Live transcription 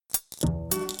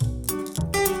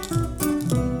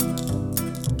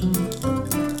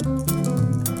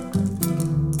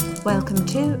Welcome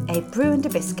to A Brew and a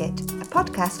Biscuit, a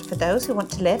podcast for those who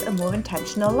want to live a more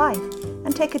intentional life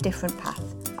and take a different path.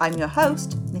 I'm your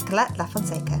host, Nicolette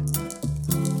Lafonseca.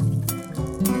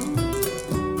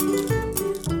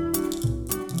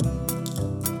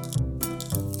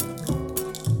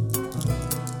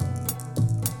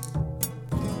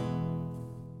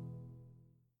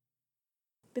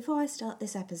 Before I start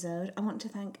this episode, I want to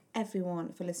thank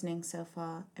everyone for listening so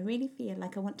far. I really feel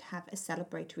like I want to have a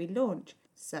celebratory launch.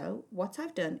 So what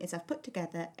I've done is I've put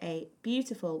together a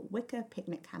beautiful wicker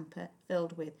picnic hamper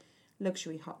filled with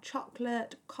luxury hot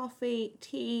chocolate, coffee,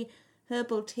 tea,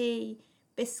 herbal tea,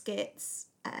 biscuits,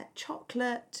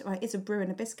 chocolate, right, it's a brew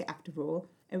and a biscuit after all,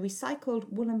 a recycled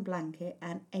woolen blanket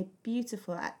and a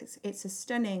beautiful, it's a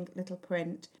stunning little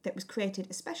print that was created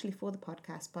especially for the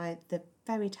podcast by the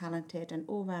very talented and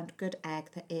all-round good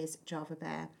egg that is Java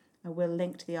Bear. I will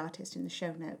link to the artist in the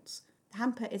show notes. The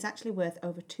hamper is actually worth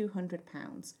over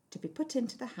 £200. To be put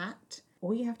into the hat,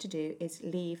 all you have to do is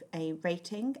leave a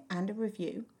rating and a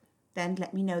review, then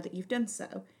let me know that you've done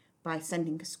so by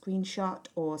sending a screenshot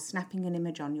or snapping an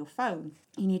image on your phone.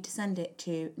 You need to send it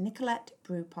to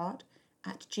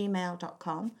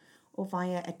nicolettebrewpod@gmail.com or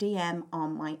via a DM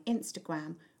on my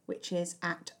Instagram, which is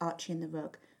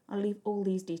 @ArchieInTheRug. I'll leave all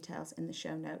these details in the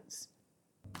show notes.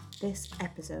 This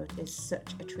episode is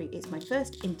such a treat. It's my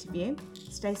first interview.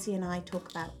 Stacey and I talk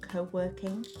about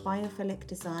co-working, biophilic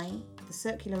design, the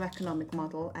circular economic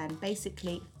model, and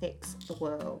basically fix the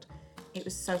world. It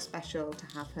was so special to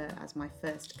have her as my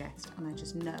first guest, and I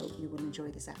just know you will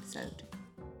enjoy this episode.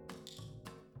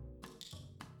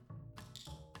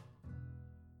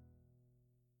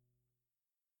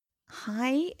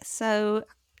 Hi, so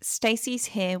Stacey's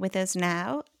here with us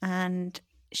now, and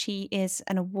she is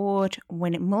an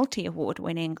multi-award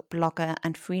winning blogger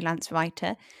and freelance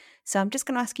writer. So I'm just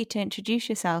going to ask you to introduce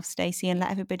yourself, Stacey, and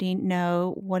let everybody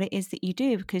know what it is that you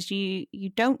do, because you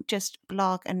don't just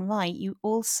blog and write, you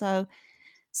also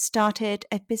started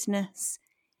a business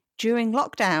during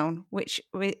lockdown, which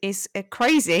is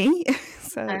crazy.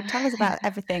 So tell us about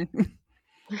everything.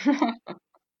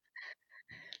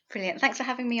 Brilliant. Thanks for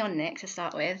having me on, Nick, to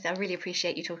start with. I really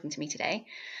appreciate you talking to me today.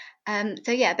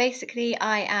 Basically,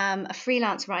 I am a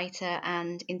freelance writer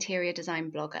and interior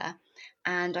design blogger,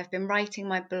 and I've been writing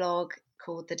my blog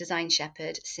called The Design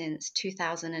Shepherd since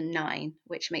 2009,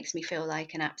 which makes me feel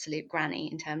like an absolute granny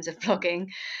in terms of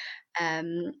blogging.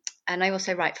 And I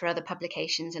also write for other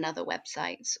publications and other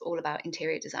websites all about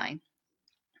interior design.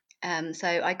 So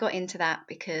I got into that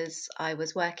because I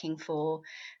was working for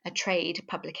a trade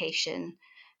publication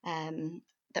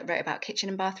that wrote about kitchen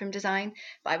and bathroom design,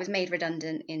 but I was made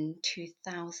redundant in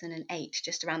 2008,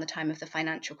 just around the time of the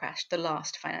financial crash, the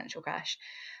last financial crash,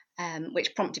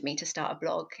 which prompted me to start a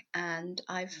blog, and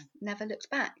I've never looked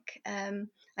back. And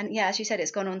yeah, as you said,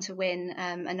 it's gone on to win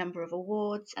a number of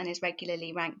awards and is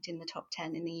regularly ranked in the top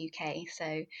 10 in the UK.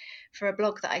 So for a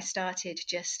blog that I started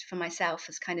just for myself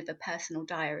as kind of a personal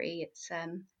diary, it's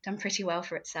done pretty well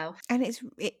for itself. And it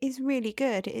is really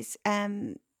good. It's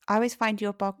I always find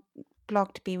your blog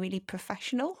to be really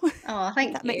professional. Oh,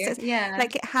 thank that you. Makes sense. Yeah.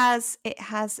 Like it has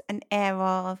an air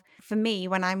of, for me,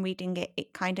 when I'm reading it,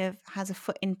 it kind of has a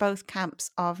foot in both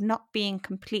camps of not being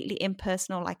completely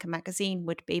impersonal like a magazine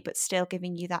would be, but still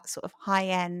giving you that sort of high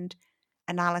end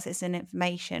analysis and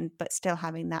information, but still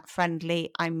having that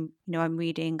friendly, I'm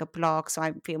reading a blog, so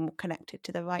I feel more connected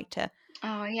to the writer.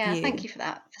 Oh, yeah. View. Thank you for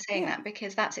that, for saying that,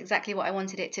 because that's exactly what I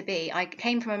wanted it to be. I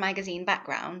came from a magazine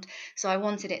background, so I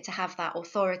wanted it to have that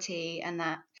authority and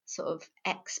that sort of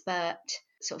expert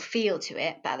sort of feel to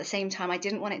it. But at the same time, I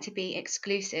didn't want it to be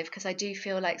exclusive, because I do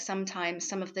feel like sometimes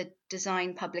some of the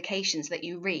design publications that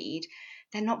you read,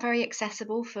 they're not very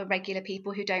accessible for regular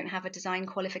people who don't have a design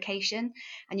qualification,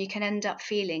 and you can end up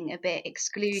feeling a bit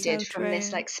excluded from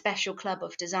this like special club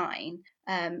of design,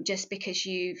 just because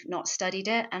you've not studied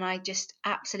it. And I just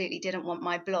absolutely didn't want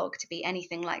my blog to be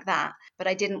anything like that, but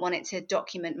I didn't want it to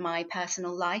document my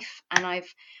personal life. And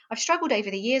I've struggled over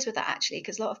the years with that, actually,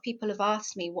 because a lot of people have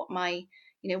asked me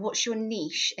what's your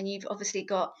niche, and you've obviously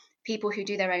got people who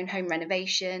do their own home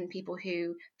renovation, people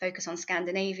who focus on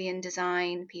Scandinavian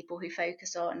design, people who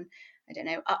focus on, I don't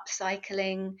know,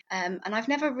 upcycling. And I've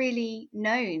never really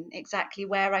known exactly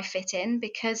where I fit in,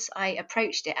 because I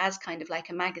approached it as kind of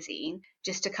like a magazine,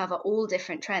 just to cover all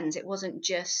different trends. It wasn't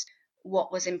just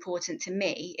what was important to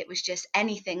me. It was just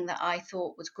anything that I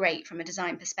thought was great from a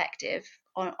design perspective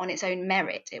on its own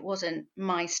merit. It wasn't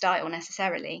my style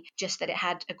necessarily, just that it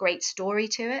had a great story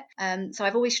to it. So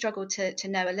I've always struggled to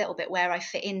know a little bit where I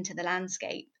fit into the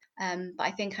landscape. But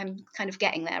I think I'm kind of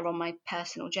getting there on my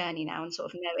personal journey now, and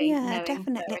sort of Yeah, knowing where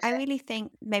definitely. I I sit. really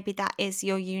think maybe that is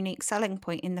your unique selling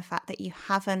point, in the fact that you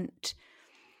haven't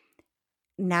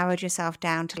narrowed yourself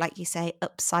down to, like you say,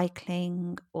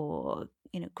 upcycling or,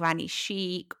 granny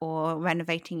chic or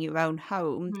renovating your own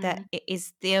home. That Mm, it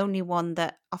is the only one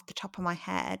that, off the top of my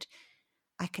head,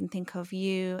 I can think of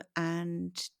you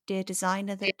and Dear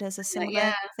Designer that does a yeah,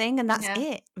 similar thing, and that's yeah.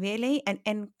 it, really.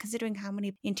 And considering how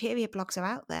many interior blogs are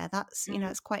out there, that's, Mm,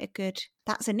 it's quite a good,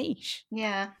 that's a niche.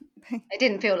 yeah. I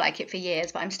didn't feel like it for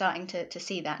years, but I'm starting to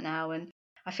see that now, and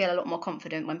I feel a lot more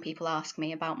confident when people ask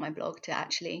me about my blog to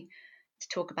actually to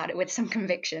talk about it with some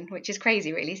conviction, which is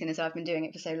crazy, really, since I've been doing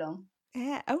it for so long.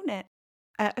 Yeah, own it.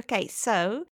 Okay,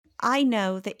 so I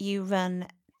know that you run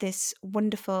this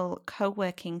wonderful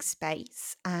co-working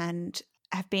space and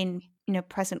have been,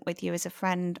 present with you as a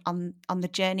friend on the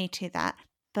journey to that.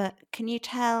 But can you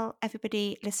tell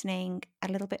everybody listening a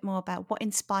little bit more about what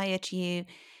inspired you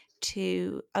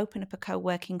to open up a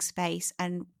co-working space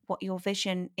and what your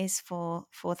vision is for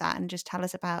that, and just tell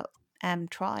us about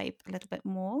Tribe a little bit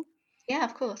more? Yeah,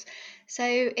 of course. So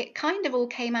it kind of all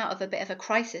came out of a bit of a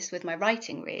crisis with my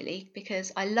writing, really,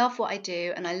 because I love what I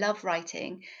do and I love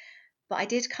writing, but I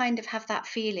did kind of have that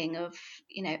feeling of,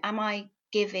 am I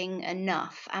giving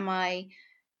enough? Am I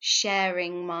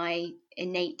sharing my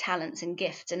innate talents and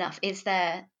gifts enough? Is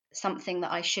there something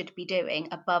that I should be doing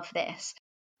above this,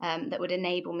 that would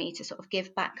enable me to sort of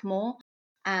give back more?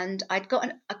 And I got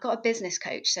a business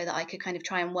coach so that I could kind of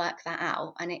try and work that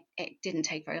out. And it didn't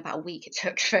take very about a week it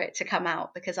took for it to come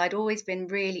out, because I'd always been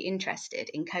really interested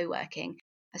in co-working.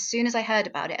 As soon as I heard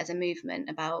about it as a movement,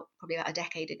 about probably about a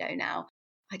decade ago now,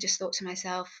 I just thought to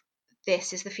myself,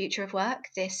 this is the future of work.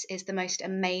 This is the most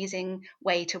amazing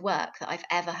way to work that I've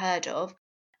ever heard of.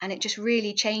 And it just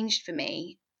really changed for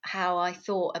me how I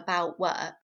thought about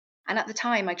work. And at the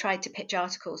time, I tried to pitch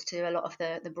articles to a lot of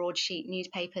the broadsheet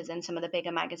newspapers and some of the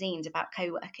bigger magazines about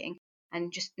co working.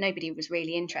 And just nobody was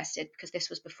really interested, because this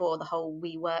was before the whole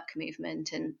WeWork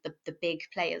movement and the big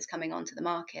players coming onto the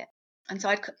market. And so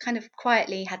I'd kind of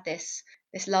quietly had this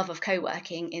love of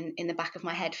co-working in the back of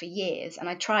my head for years, and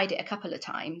I tried it a couple of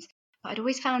times, but I'd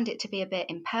always found it to be a bit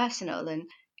impersonal. And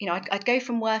I'd go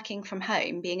from working from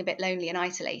home being a bit lonely and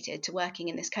isolated to working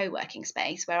in this co-working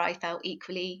space where I felt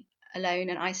equally alone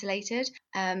and isolated.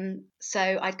 So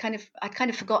I'd kind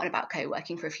of forgotten about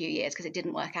co-working for a few years because it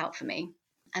didn't work out for me.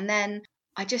 And then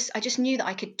I just knew that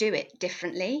I could do it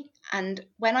differently. And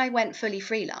when I went fully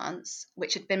freelance,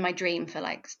 which had been my dream for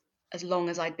like as long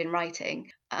as I'd been writing,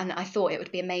 and I thought it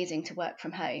would be amazing to work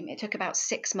from home, it took about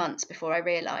 6 months before I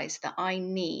realized that I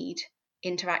need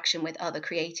interaction with other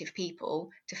creative people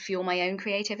to fuel my own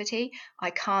creativity. I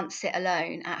can't sit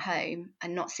alone at home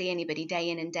and not see anybody day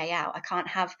in and day out.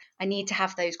 I need to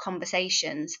have those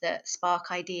conversations that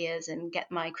spark ideas and get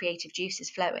my creative juices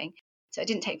flowing. So it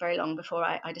didn't take very long before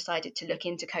I decided to look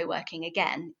into co-working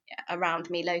again around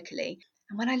me locally.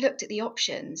 And when I looked at the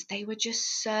options, they were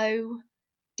just so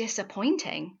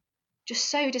disappointing, just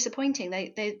so disappointing.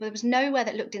 There was nowhere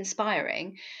that looked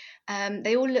inspiring.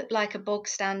 They all looked like a bog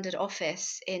standard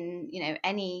office in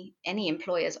any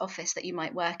employer's office that you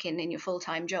might work in your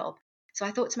full-time job. So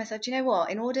I thought to myself, do you know what?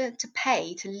 In order to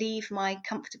pay to leave my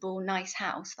comfortable, nice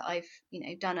house that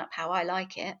I've done up how I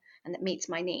like it and that meets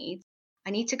my needs, I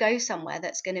need to go somewhere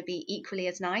that's going to be equally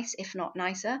as nice, if not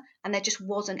nicer. And there just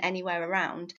wasn't anywhere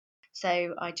around.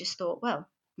 So I just thought, well,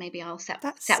 maybe I'll set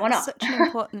That's one up. such an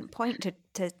important point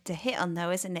to hit on,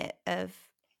 though, isn't it? Of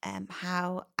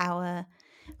how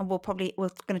and we're going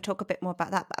to talk a bit more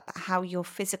about that, but about how your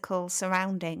physical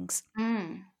surroundings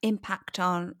Mm, impact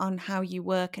on how you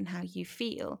work and how you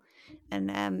feel.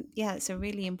 And yeah, it's a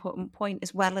really important point,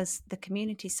 as well as the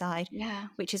community side, yeah.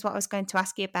 which is what I was going to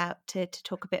ask you about to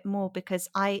talk a bit more, because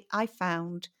I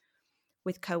found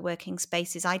with co-working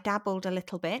spaces, I dabbled a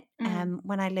little bit. Mm,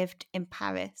 When I lived in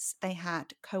Paris, they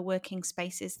had co-working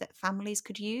spaces that families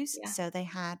could use. yeah. So they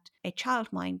had a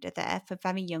childminder there for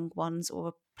very young ones, or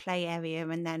a play area,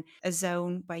 and then a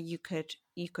zone where you could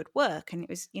work. And it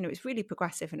was really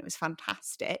progressive and it was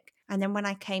fantastic. And then when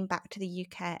I came back to the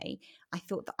UK, I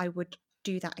thought that I would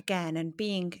do that again. And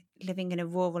living in a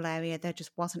rural area, there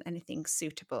just wasn't anything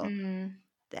suitable Mm,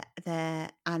 there.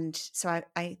 And so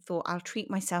I thought, I'll treat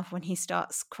myself when he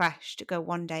starts crash to go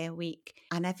one day a week.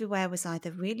 And everywhere was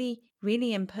either really,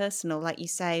 really impersonal, like you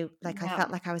say, like I yeah.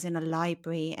 felt like I was in a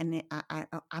library. And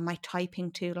am I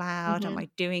typing too loud? Am Hmm. I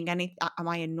doing am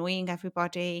I annoying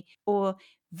everybody? Or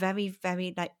very,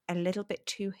 very, like a little bit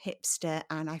too hipster,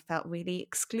 and I felt really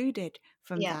excluded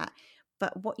from Yeah. that.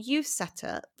 But what you've set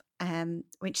up,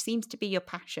 which seems to be your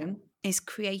passion, is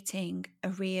creating a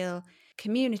real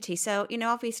community. So,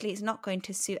 obviously it's not going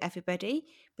to suit everybody,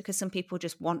 because some people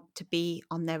just want to be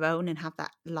on their own and have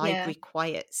that Yeah. library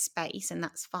quiet space, and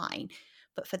that's fine.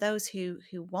 But for those who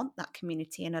want that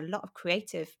community, and a lot of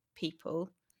creative people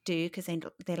do, because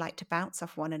they like to bounce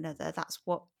off one another, that's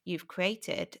what you've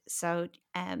created. So do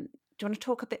you want to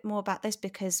talk a bit more about this?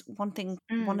 Because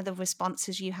one of the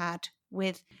responses you had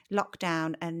with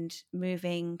lockdown and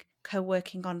moving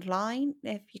co-working online,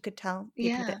 if you could tell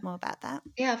people a Yeah. bit more about that.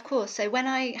 Yeah, of course. So when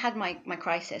I had my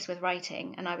crisis with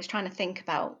writing, and I was trying to think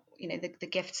about, the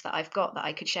gifts that I've got that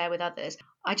I could share with others,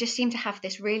 I just seem to have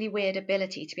this really weird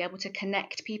ability to be able to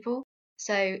connect people.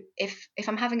 So if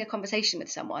I'm having a conversation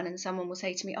with someone and someone will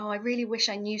say to me, "Oh, I really wish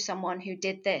I knew someone who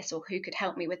did this or who could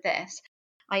help me with this,"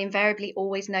 I invariably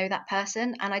always know that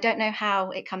person. And I don't know how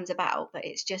it comes about, but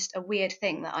it's just a weird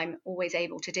thing that I'm always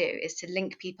able to do, is to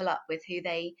link people up with who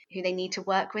they need to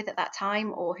work with at that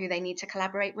time, or who they need to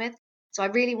collaborate with. So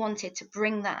I really wanted to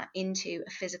bring that into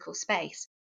a physical space.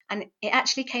 And it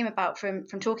actually came about from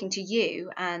talking to you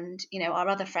and, our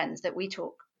other friends that we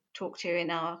talk to in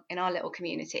our little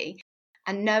community,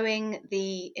 and knowing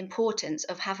the importance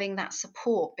of having that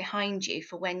support behind you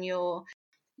for when you're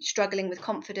struggling with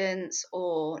confidence,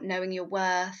 or knowing your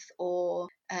worth, or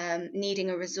needing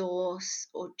a resource,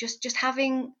 or just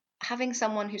having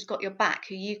someone who's got your back,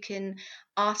 who you can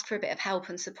ask for a bit of help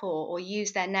and support, or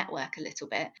use their network a little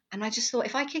bit. And I just thought,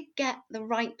 if I could get the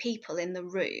right people in the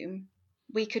room,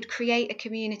 we could create a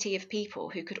community of people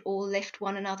who could all lift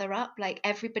one another up. Like,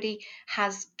 everybody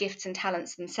has gifts and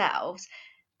talents themselves,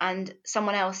 and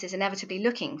someone else is inevitably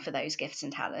looking for those gifts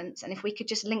and talents. And if we could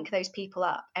just link those people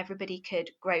up, everybody could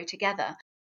grow together.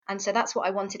 And so that's what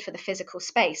I wanted for the physical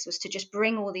space, was to just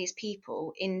bring all these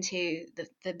people into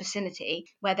the vicinity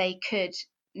where they could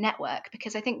network.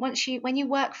 Because I think when you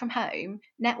work from home,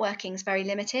 networking is very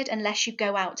limited unless you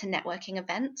go out to networking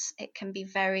events. It can be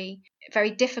very,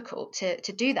 very difficult to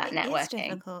do that It is networking.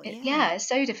 difficult, yeah. Yeah, it's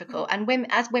so difficult. And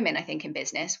as women, I think in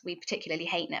business, we particularly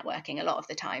hate networking a lot of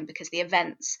the time, because the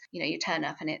events, you turn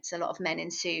up and it's a lot of men in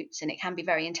suits, and it can be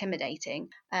very intimidating.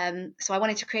 So I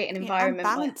wanted to create an And environment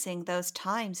where, balancing those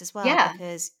times as well, yeah,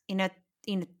 because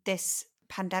this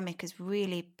pandemic has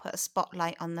really put a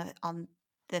spotlight on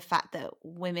the fact that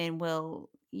women will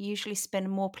usually spin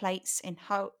more plates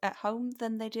at home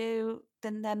than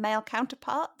their male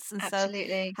counterparts, and so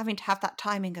absolutely. having to have that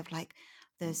timing of, like,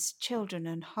 there's children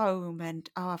and home, and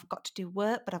I've got to do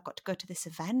work, but I've got to go to this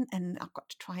event, and I've got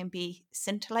to try and be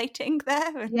scintillating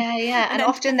there, Yeah, yeah. and And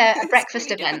often they're a it's breakfast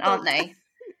really event, aren't difficult.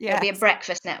 they? It'll be a Yes.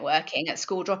 breakfast networking at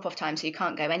school drop-off time, so you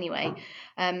can't go anyway.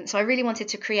 So I really wanted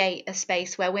to create a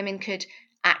space where women could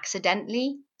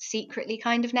accidentally, secretly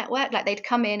kind of network. Like, they'd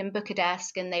come in and book a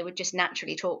desk, and they would just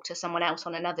naturally talk to someone else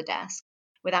on another desk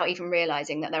without even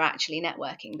realizing that they're actually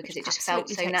networking, because Which it just felt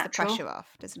absolutely so takes the natural. pressure off,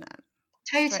 doesn't it?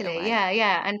 Straight Totally, away. yeah,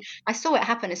 yeah. And I saw it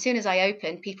happen as soon as I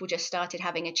opened. People just started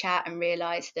having a chat and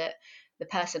realized that the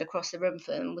person across the room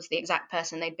from them was the exact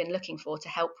person they'd been looking for to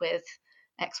help with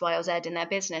X, Y, or Z in their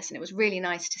business. And it was really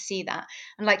nice to see that.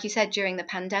 And like you said, during the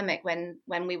pandemic, when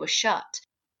we were shut,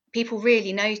 people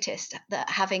really noticed that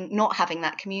not having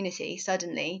that community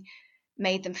suddenly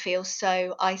made them feel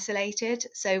so isolated.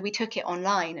 So we took it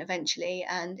online eventually,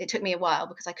 and it took me a while,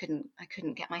 because I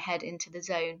couldn't get my head into the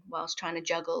zone whilst trying to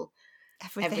juggle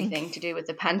Everything. everything to do with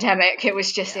the pandemic. Yeah. It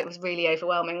was really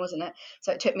overwhelming, wasn't it?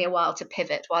 So it took me a while to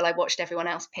pivot, while I watched everyone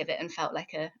else pivot and felt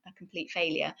like a complete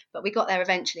failure. But we got there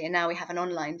eventually, and now we have an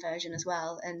online version as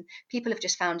well. And people have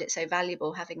just found it so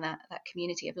valuable, having that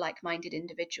community of like-minded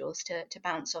individuals to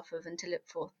bounce off of and to look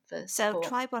for So support.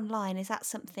 Tribe Online, is that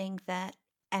something that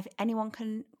anyone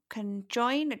can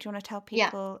join? Do you want to tell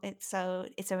Yeah. people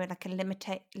is there like a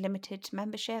limited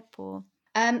membership, or?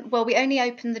 Well, we only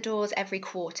open the doors every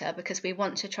quarter, because we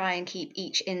want to try and keep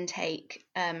each intake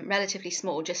relatively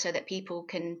small, just so that people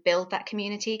can build that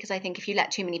community. Because I think if you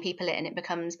let too many people in, it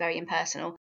becomes very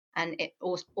impersonal, and it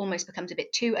almost becomes a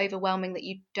bit too overwhelming, that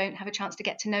you don't have a chance to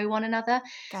get to know one another.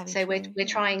 Very So we're, true, we're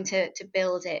yeah. trying to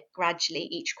build it gradually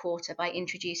each quarter by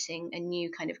introducing a new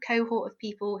kind of cohort of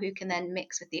people who can then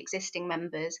mix with the existing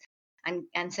members,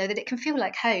 and so that it can feel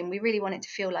like home. We really want it to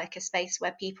feel like a space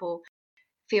where people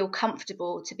feel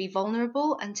comfortable to be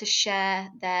vulnerable and to share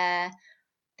their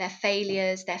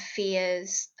failures, their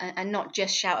fears, and not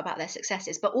just shout about their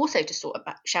successes, but also to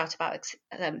shout about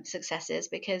successes.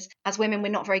 Because as women, we're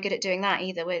not very good at doing that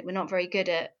either. We're not very good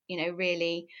at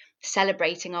really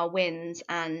celebrating our wins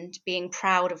and being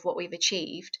proud of what we've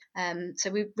achieved.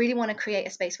 So we really want to create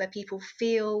a space where people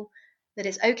feel that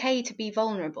it's okay to be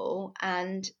vulnerable,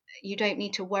 and you don't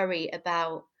need to worry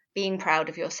about being proud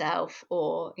of yourself,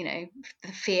 or the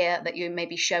fear that you may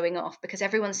be showing off, because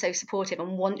everyone's so supportive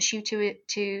and wants you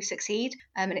to succeed,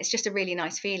 and it's just a really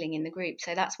nice feeling in the group.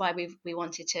 So that's why we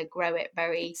wanted to grow it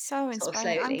very It's so sort of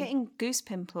inspiring. I'm slowly. getting goose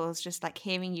pimples just like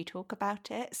hearing you talk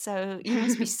about it. So you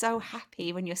must be so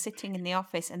happy when you're sitting in the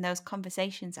office and those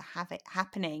conversations are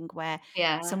happening where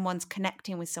Yeah, someone's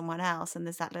connecting with someone else, and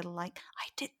there's that little like, I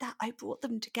did that, I brought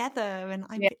them together, and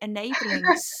I'm yeah. enabling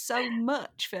so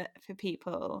much for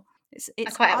people. I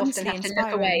It's quite often honestly have to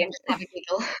look away inspiring. and just have a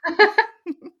giggle.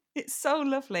 It's so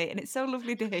lovely, and it's so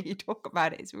lovely to hear you talk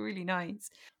about it. It's really nice.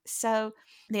 So,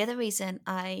 the other reason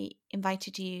I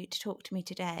invited you to talk to me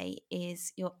today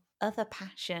is your other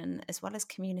passion as well as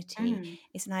community Mm,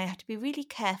 is, and I have to be really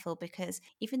careful because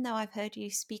even though I've heard you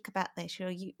speak about this,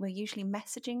 we're usually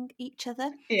messaging each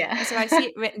other. And so I see yeah.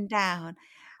 it written down,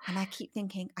 and I keep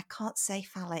thinking, I can't say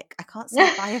phallic, I can't say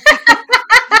biophilic.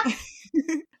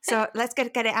 So let's get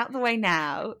it out of the way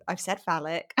now. I've said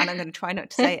phallic, and I'm going to try not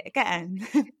to say it again.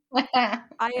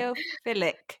 Biophilic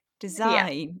Yeah,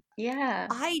 design. yeah.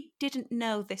 I didn't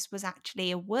know this was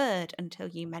actually a word until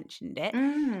you mentioned it.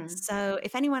 Mm. So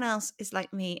if anyone else is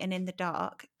like me and in the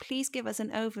dark, please give us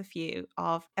an overview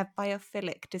of a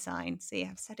biophilic design. See,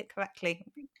 I've said it correctly.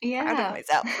 I'm proud of Yeah.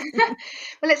 myself.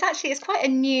 Well, it's quite a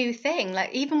new thing.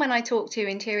 Like, even when I talk to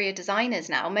interior designers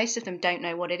now, most of them don't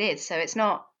know what it is. So it's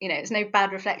not, it's no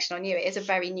bad reflection on you. It is a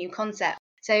very new concept.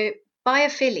 So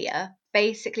biophilia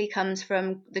basically comes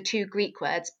from the two Greek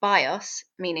words bios,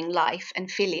 meaning life, and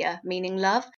philia, meaning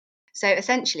love. So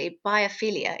essentially,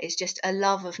 biophilia is just a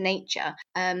love of nature.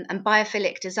 And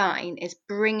biophilic design is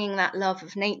bringing that love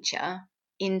of nature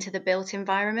into the built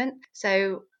environment.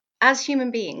 So as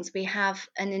human beings, we have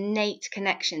an innate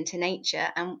connection to nature,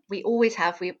 and we always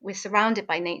have. We're surrounded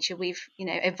by nature. We've,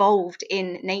 evolved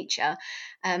in nature,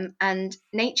 and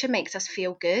nature makes us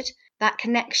feel good. That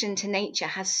connection to nature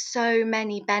has so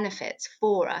many benefits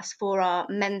for us, for our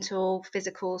mental,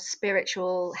 physical,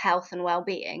 spiritual health and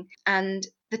well-being. And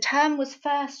the term was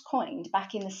first coined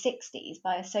back in the 60s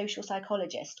by a social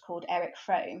psychologist called Eric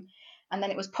Fromm, and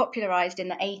then it was popularized in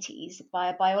the 80s by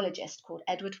a biologist called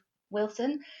Edward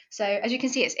Wilson. So as you can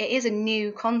see, it is a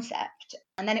new concept.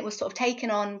 And then it was sort of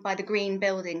taken on by the green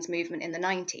buildings movement in the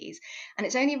 90s. And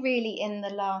it's only really in the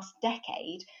last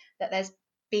decade that there's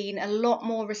been a lot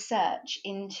more research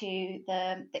into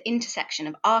the intersection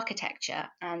of architecture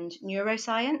and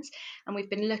neuroscience. And we've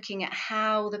been looking at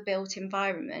how the built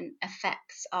environment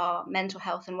affects our mental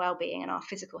health and well-being and our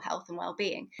physical health and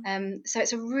well-being. So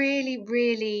it's a really,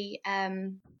 really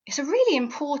it's a really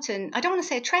important, I don't want to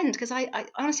say a trend, because I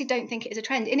honestly don't think it is a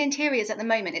trend. In interiors at the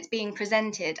moment, it's being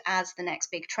presented as the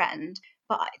next big trend.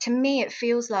 But to me, it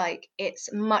feels like it's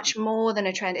much more than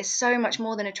a trend. It's so much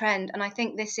more than a trend. And I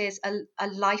think this is a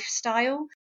lifestyle.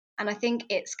 And I think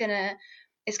it's going to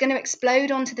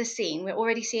explode onto the scene. We're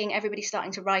already seeing everybody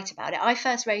starting to write about it. I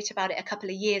first wrote about it a couple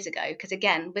of years ago because,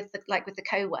 again, with the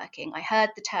co-working, I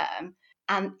heard the term,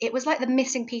 and it was like the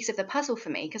missing piece of the puzzle for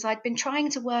me, because I'd been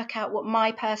trying to work out what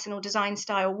my personal design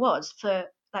style was for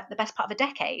like the best part of a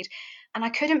decade, and I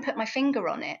couldn't put my finger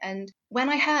on it. And when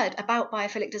I heard about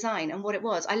biophilic design and what it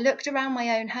was, I looked around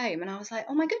my own home and I was like,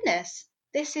 oh my goodness,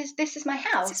 this is my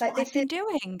This house. is Like, what I've this is, been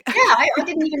doing. yeah, I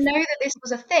didn't even know that this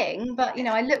was a thing, but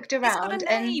I looked It's got a around,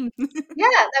 and name. yeah,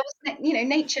 there was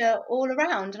nature all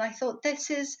around, and I thought,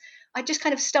 I just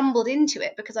kind of stumbled into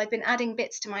it because I'd been adding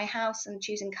bits to my house and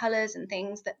choosing colors and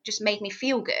things that just made me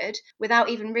feel good without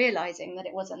even realizing that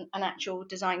it wasn't an actual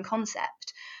design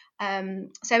concept.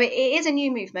 So it is a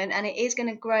new movement, and it is going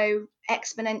to grow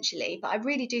exponentially, but I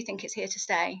really do think it's here to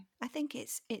stay. I think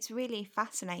it's really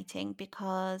fascinating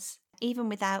because even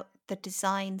without the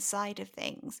design side of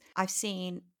things, I've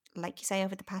seen, like you say,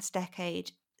 over the past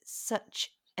decade,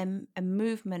 such a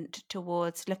movement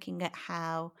towards looking at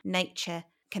how nature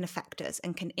can affect us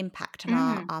and can impact on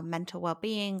Mm, our mental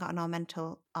well-being, on our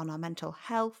mental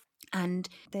health. And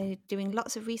they're doing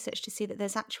lots of research to see that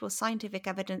there's actual scientific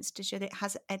evidence to show that it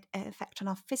has an effect on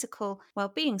our physical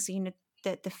well-being. So,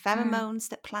 the mm, pheromones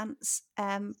that plants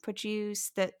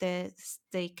produce,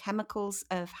 the chemicals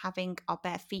of having our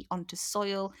bare feet onto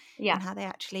soil, yeah. and how they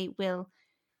actually will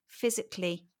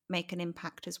physically make an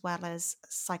impact as well as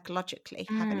psychologically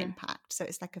have an Mm, impact. So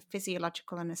it's like a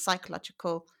physiological and a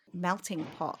psychological melting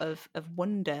pot of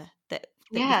wonder that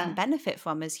we can yeah. benefit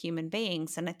from as human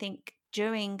beings. And I think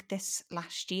during this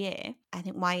last year, I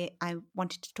think why I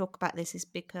wanted to talk about this is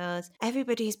because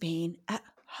everybody's been at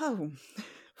home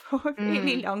for a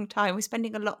really Mm, long time. We're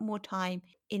spending a lot more time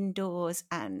indoors,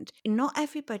 and not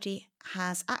everybody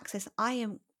has access. I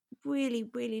am really,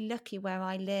 really lucky where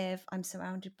I live. I'm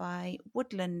surrounded by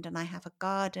woodland and I have a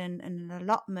garden and an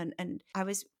allotment. And I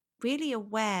was really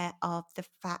aware of the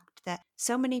fact that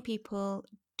so many people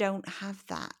don't have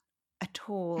that at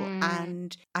all. Mm.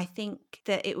 And I think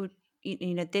that it would,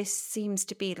 this seems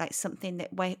to be like something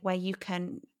that where you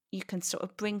can sort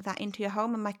of bring that into your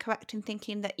home. Am I correct in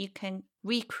thinking that you can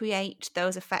recreate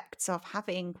those effects of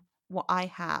having what I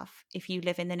have if you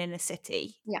live in an inner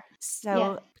city? Yeah. Yeah.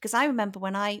 So, because I remember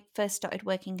when I first started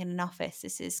working in an office,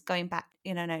 this is going back,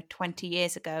 20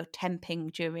 years ago,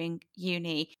 temping during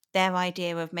uni, their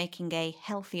idea of making a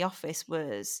healthy office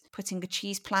was putting a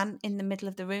cheese plant in the middle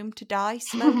of the room to die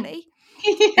slowly.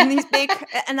 Yeah. And these big,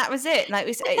 and that was it. Like,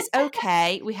 it's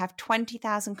okay. We have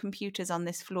 20,000 computers on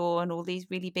this floor and all these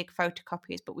really big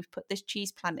photocopiers, but we've put this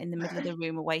cheese plant in the middle of the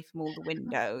room away from all the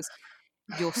windows.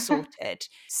 You're sorted.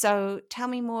 So tell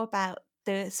me more about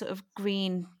the sort of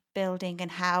green building and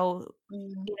how,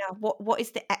 Mm. what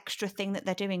is the extra thing that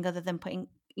they're doing other than putting,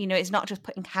 it's not just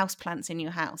putting house plants in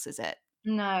your house, is it?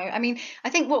 No, I mean, I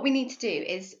think what we need to do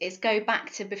is go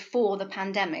back to before the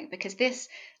pandemic, because this,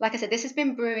 like I said, this has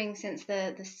been brewing since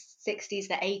the 60s,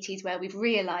 the 80s, where we've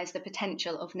realized the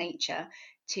potential of nature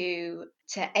to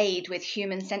aid with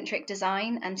human-centric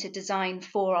design and to design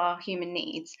for our human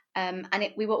needs.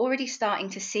 We were already starting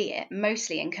to see it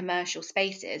mostly in commercial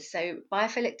spaces. So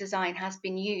biophilic design has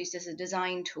been used as a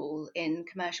design tool in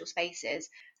commercial spaces,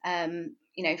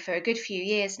 for a good few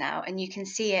years now, and you can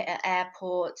see it at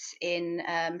airports, in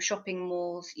shopping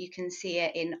malls. You can see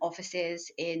it in offices,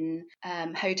 in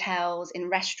hotels, in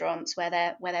restaurants, where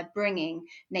they're bringing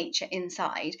nature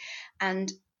inside. And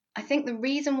I think the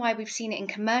reason why we've seen it in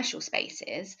commercial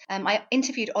spaces, I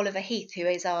interviewed Oliver Heath, who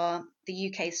is the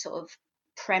UK's sort of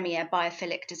premier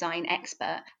biophilic design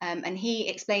expert, and he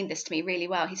explained this to me really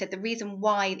well. He said the reason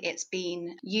why it's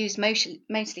been used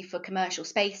mostly for commercial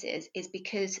spaces is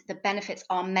because the benefits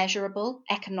are measurable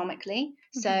economically.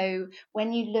 Mm-hmm. So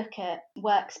when you look at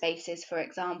workspaces, for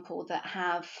example, that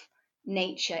have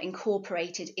nature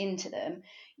incorporated into them,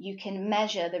 you can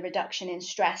measure the reduction in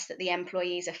stress that the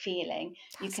employees are feeling.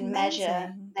 That's You can amazing.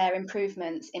 measure their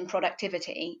improvements in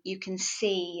productivity. You can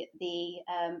see the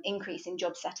increase in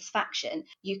job satisfaction.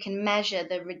 You can measure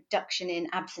the reduction in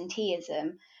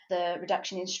absenteeism, the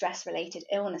reduction in stress-related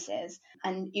illnesses,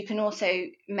 and you can also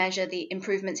measure the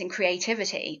improvements in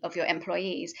creativity of your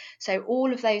employees. So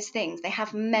all of those things, they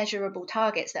have measurable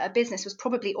targets that a business was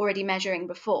probably already measuring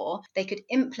before. They could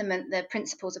implement the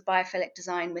principles of biophilic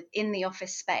design within the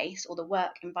office space or the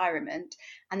work environment,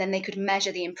 and then they could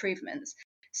measure the improvements.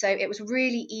 So it was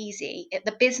really easy.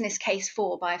 The business case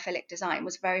for biophilic design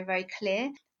was very, very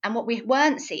clear. And what we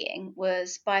weren't seeing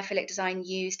was biophilic design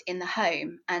used in the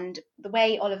home. And the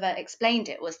way Oliver explained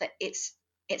it was that it's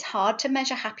hard to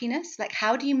measure happiness. Like,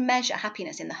 how do you measure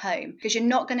happiness in the home? Because you're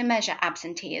not going to measure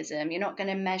absenteeism. You're not going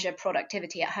to measure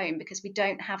productivity at home, because we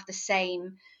don't live the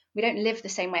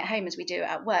same way at home as we do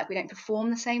at work. We don't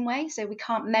perform the same way, so we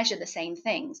can't measure the same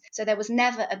things. So there was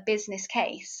never a business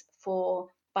case for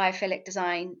biophilic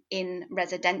design in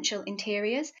residential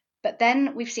interiors. But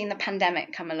then we've seen the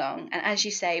pandemic come along, and as you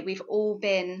say, we've all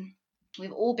been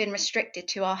restricted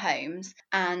to our homes.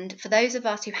 And for those of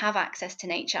us who have access to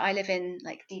nature, I live in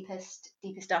like deepest,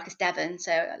 darkest Devon,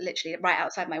 so literally right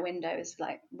outside my window is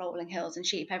like rolling hills and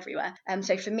sheep everywhere.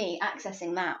 So for me,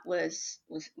 accessing that was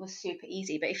super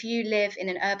easy. But if you live in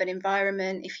an urban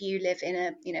environment, if you live in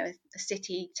a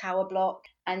city tower block,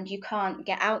 and you can't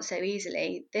get out so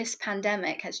easily, this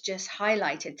pandemic has just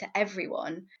highlighted to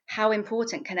everyone how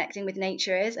important connecting with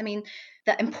nature is. I mean,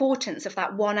 the importance of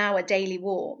that 1 hour daily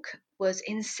walk was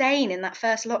insane in that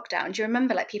first lockdown. Do you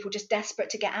remember, like, people just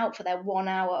desperate to get out for their 1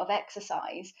 hour of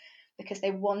exercise because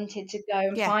they wanted to go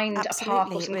and find absolutely. a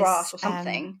park or some grass or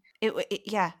something?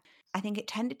 Yeah. I think it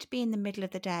tended to be in the middle of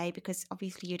the day, because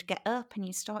obviously you'd get up and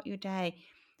you start your day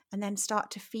and then start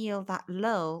to feel that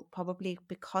lull, probably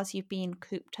because you've been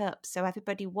cooped up. So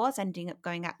everybody was ending up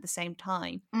going at the same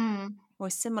time or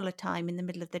a similar time in the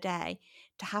middle of the day,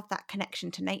 to have that connection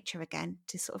to nature again,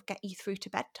 to sort of get you through to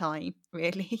bedtime,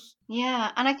 really. Yeah,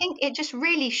 and I think it just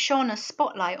really shone a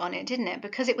spotlight on it, didn't it?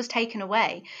 Because it was taken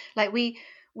away. Like,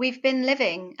 we've been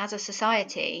living as a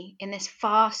society in this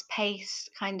fast-paced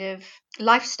kind of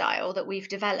lifestyle that we've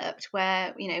developed,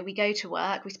 where, we go to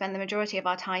work, we spend the majority of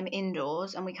our time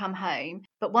indoors, and we come home.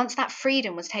 But once that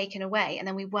freedom was taken away, and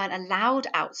then we weren't allowed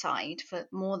outside for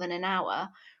more than an hour,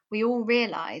 we all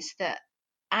realized that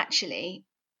actually,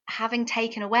 having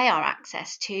taken away our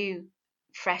access to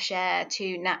fresh air,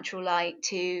 to natural light,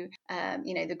 to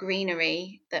the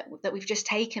greenery that we've just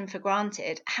taken for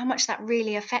granted, how much that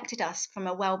really affected us from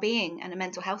a well-being and a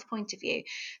mental health point of view.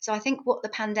 So I think what the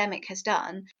pandemic has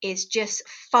done is just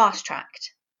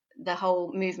fast-tracked the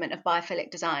whole movement of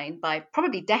biophilic design by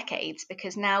probably decades,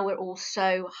 because now we're all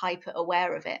so hyper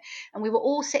aware of it. And we were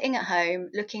all sitting at home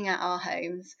looking at our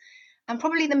homes, and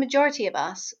probably the majority of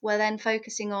us were then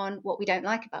focusing on what we don't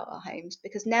like about our homes,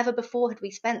 because never before had we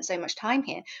spent so much time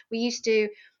here. We used to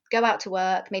go out to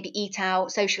work, maybe eat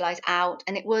out, socialize out,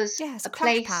 and it was It's a a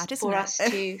crash place pad, isn't for it? us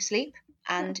to sleep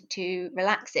and to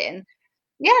relax in.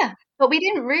 Yeah, but we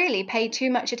didn't really pay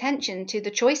too much attention to the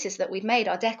choices that we've made,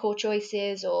 our decor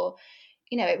choices, or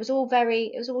it was all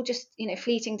just,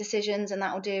 fleeting decisions, and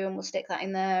that'll do, and we'll stick that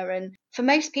in there. And for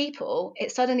most people,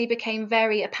 it suddenly became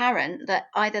very apparent that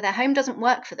either their home doesn't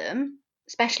work for them,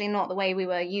 especially not the way we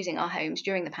were using our homes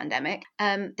during the pandemic.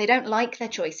 They don't like their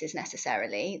choices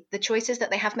necessarily. The choices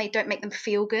that they have made don't make them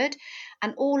feel good.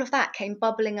 And all of that came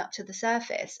bubbling up to the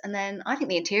surface. And then I think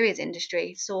the interiors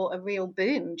industry saw a real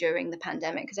boom during the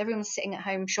pandemic, because everyone was sitting at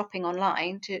home shopping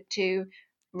online to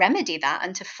remedy that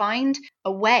and to find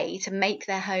a way to make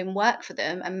their home work for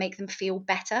them and make them feel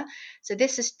better. So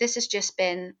this has just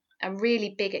been a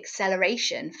really big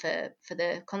acceleration for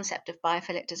the concept of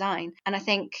biophilic design. And I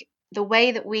think the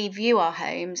way that we view our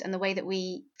homes and the way that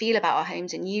we feel about our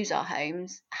homes and use our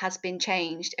homes has been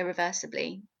changed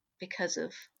irreversibly because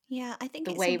of Yeah, I think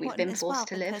the it's way we've important been as well forced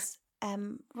to live. because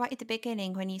right at the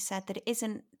beginning, when you said that it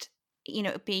isn't,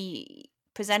 it'd be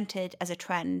presented as a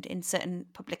trend in certain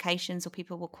publications, or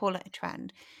people will call it a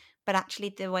trend, but actually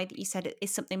the way that you said it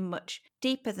is something much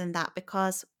deeper than that,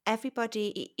 because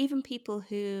everybody, even people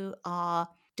who are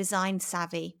design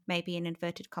savvy, maybe in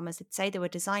inverted commas, they'd say they were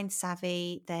design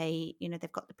savvy.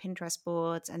 They've got the Pinterest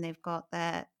boards and they've got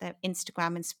their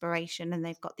Instagram inspiration and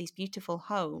they've got these beautiful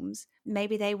homes.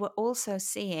 Maybe they were also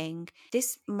seeing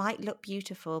this might look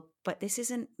beautiful, but this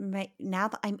isn't, now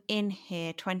that I'm in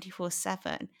here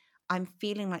 24/7, I'm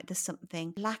feeling like there's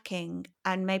something lacking.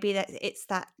 And maybe that it's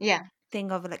that Yeah.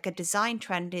 thing of like a design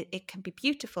trend. It can be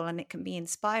beautiful and it can be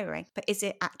inspiring, but is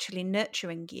it actually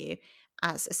nurturing you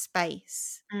as a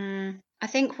space? I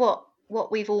think what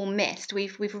we've all missed,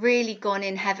 we've really gone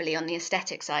in heavily on the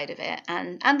aesthetic side of it,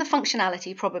 and the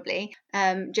functionality probably,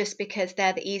 just because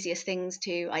they're the easiest things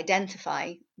to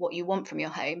identify what you want from your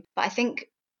home. But I think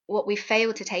what we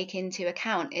fail to take into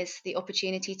account is the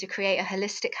opportunity to create a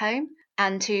holistic home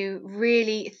and to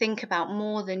really think about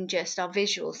more than just our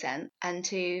visual sense, and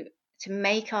to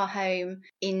make our home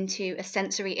into a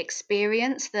sensory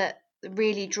experience that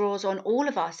really draws on all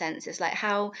of our senses, like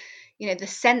how the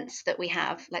sense that we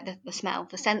have, like the smell,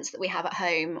 the sense that we have at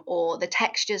home, or the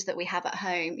textures that we have at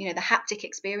home, the haptic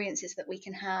experiences that we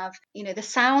can have, the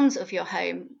sounds of your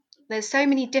home. There's so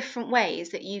many different ways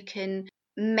that you can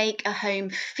make a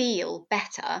home feel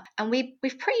better, and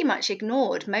we've pretty much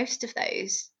ignored most of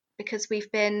those because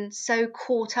we've been so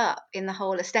caught up in the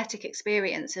whole aesthetic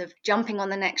experience of jumping on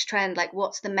the next trend, like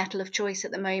what's the metal of choice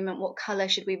at the moment, what color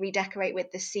should we redecorate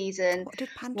with this season, What did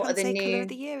what are Pantone the say color of new.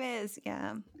 the year is?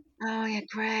 Yeah. Oh yeah,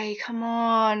 grey. Come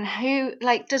on.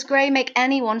 Does grey make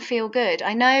anyone feel good?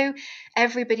 I know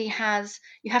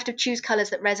you have to choose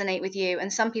colours that resonate with you,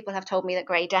 and some people have told me that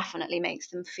grey definitely makes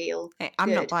them feel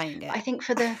I'm not good. buying But I it. think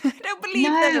I don't believe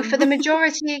no, for them. the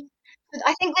majority,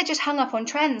 I think they're just hung up on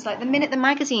trends. Like the minute the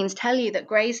magazines tell you that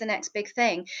grey's the next big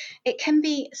thing, it can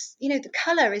be, the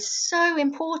colour is so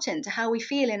important to how we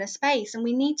feel in a space, and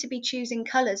we need to be choosing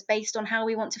colours based on how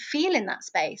we want to feel in that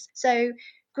space. So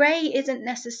grey isn't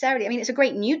necessarily, I mean, it's a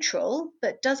great neutral,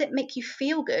 but does it make you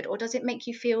feel good, or does it make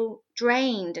you feel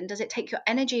drained, and does it take your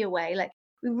energy away? Like,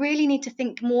 we really need to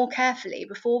think more carefully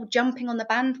before jumping on the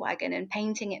bandwagon and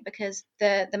painting it because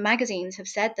the magazines have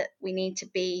said that we need to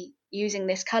be using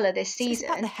this color this It's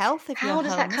about the season. health of your How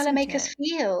does that home, color isn't make us it?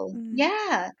 feel? Mm.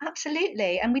 Yeah,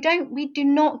 absolutely. And we do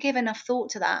not give enough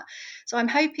thought to that. So I'm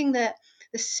hoping that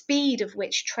the speed of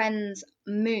which trends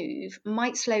move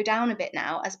might slow down a bit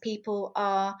now, as people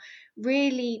are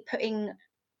really putting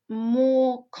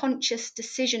more conscious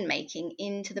decision making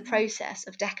into the process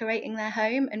of decorating their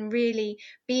home, and really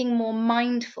being more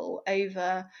mindful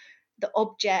over the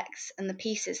objects and the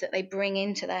pieces that they bring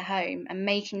into their home, and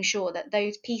making sure that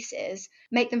those pieces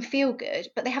make them feel good,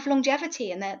 but they have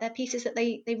longevity, and they're pieces that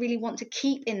they really want to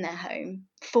keep in their home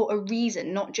for a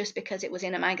reason, not just because it was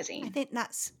in a I magazine. think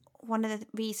that's one of the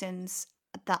reasons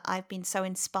that I've been so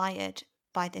inspired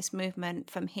by this movement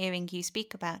from hearing you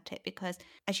speak about it, because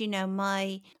as you know,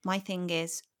 my thing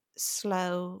is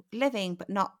slow living, but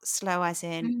not slow as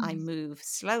in I Mm. move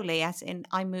slowly, as in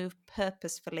I move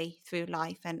purposefully through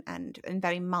life, and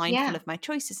very mindful Yeah, of my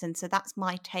choices. And so that's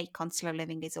my take on slow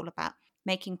living, is all about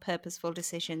making purposeful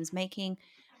decisions, making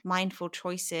mindful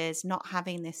choices, not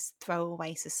having this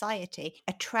throwaway society.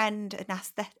 A trend,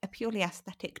 a purely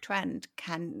aesthetic trend,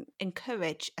 can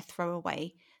encourage a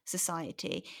throwaway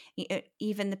society.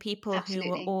 Even the people who were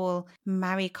absolutely. all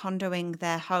Marie Kondoing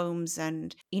their homes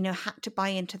and, had to buy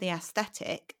into the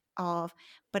aesthetic of,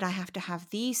 but I have to have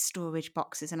these storage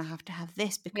boxes and I have to have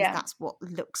this because Yeah. that's what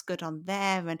looks good on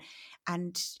there,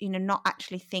 and not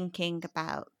actually thinking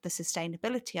about the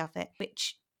sustainability of it,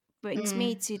 which brings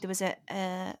me Mm. to, there was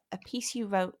a piece you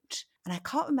wrote, and I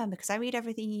can't remember because I read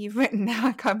everything you've written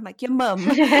now. I'm like your mum.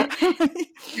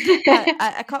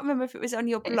 I can't remember if it was on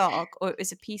your blog or it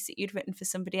was a piece that you'd written for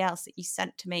somebody else that you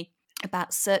sent to me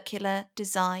about circular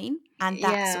design and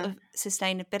that sort Yeah. of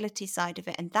sustainability side of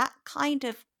it. And that kind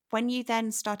of, when you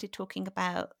then started talking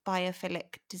about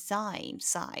biophilic design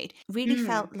side, really Mm.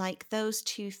 felt like those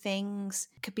two things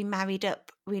could be married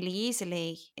up really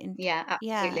easily. And Yeah,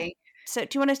 yeah. absolutely. So do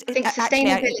you want I to think actually?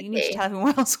 You need to sustainability. tell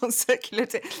everyone else what circular,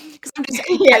 because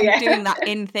Yeah, I'm yeah. doing that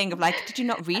in thing of like, did you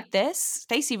not read this?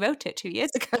 Stacey wrote it 2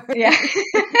 years ago. Yeah.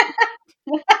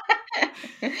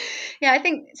 Yeah, I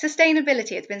think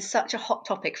sustainability has been such a hot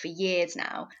topic for years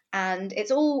now, and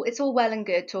it's all well and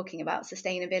good talking about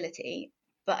sustainability,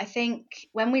 but I think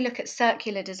when we look at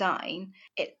circular design,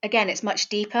 it's much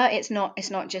deeper. It's not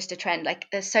just a trend. Like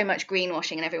there's so much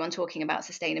greenwashing and everyone talking about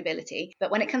sustainability, but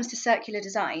when it comes to circular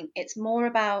design, it's more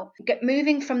about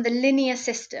moving from the linear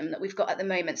system that we've got at the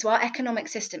moment. So our economic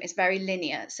system is very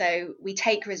linear. So we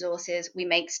take resources, we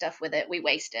make stuff with it, we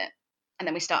waste it, and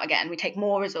then we start again. We take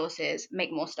more resources,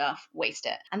 make more stuff, waste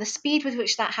it. And the speed with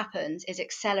which that happens is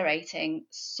accelerating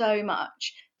so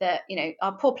much that,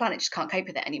 our poor planet just can't cope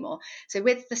with it anymore. So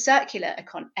with the circular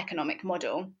economic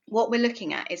model, what we're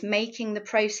looking at is making the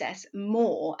process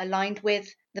more aligned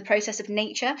with the process of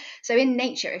nature. So in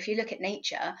nature, if you look at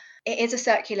nature, it is a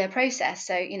circular process.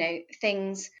 So,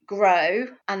 things grow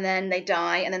and then they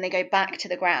die and then they go back to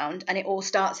the ground and it all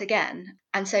starts again.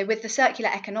 And so with the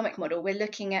circular economic model, we're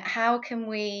looking at how can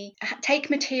we take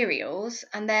materials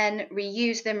and then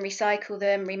reuse them, recycle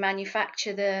them,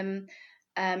 remanufacture them,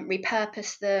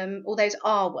 repurpose them, all those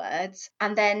R words.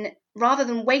 And then rather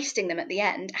than wasting them at the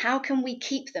end, how can we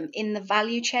keep them in the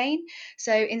value chain?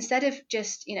 So instead of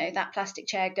just, that plastic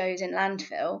chair goes in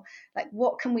landfill, like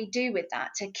what can we do with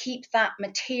that to keep that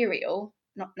material,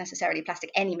 not necessarily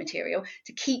plastic, any material,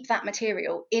 to keep that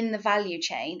material in the value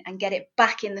chain and get it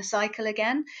back in the cycle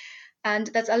again? And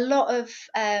there's a lot of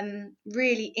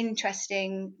really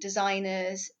interesting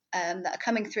designers that are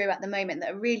coming through at the moment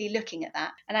that are really looking at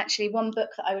that. And actually, one book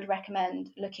that I would recommend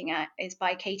looking at is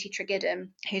by Katie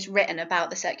Tregiddon, who's written about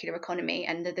the circular economy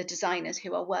and the designers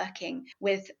who are working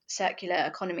with circular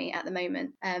economy at the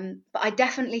moment. But I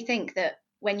definitely think that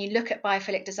when you look at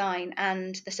biophilic design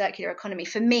and the circular economy,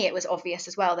 for me, it was obvious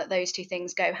as well that those two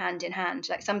things go hand in hand.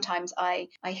 Like sometimes I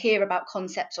hear about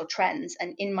concepts or trends,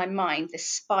 and in my mind, this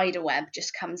spider web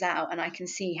just comes out, and I can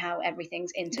see how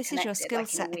everything's This is your interconnected, skill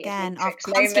like in a set weird again of Matrix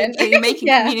moment. constantly making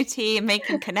Yeah. community and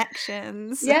making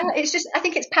connections. Yeah, it's just, I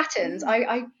think it's patterns.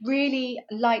 I really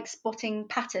like spotting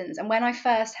patterns. And when I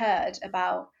first heard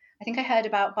about, I think I heard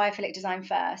about biophilic design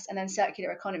first and then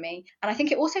circular economy. And I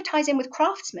think it also ties in with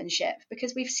craftsmanship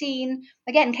because we've seen,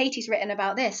 again, Katie's written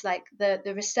about this, like the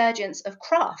resurgence of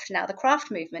craft now. The craft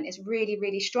movement is really,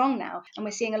 really strong now. And we're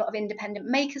seeing a lot of independent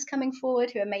makers coming forward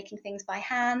who are making things by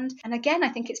hand. And again, I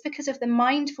think it's because of the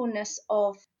mindfulness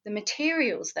of the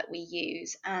materials that we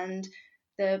use and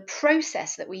the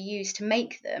process that we use to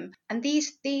make them. And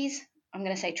these I'm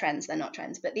going to say trends, they're not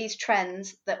trends, but these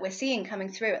trends that we're seeing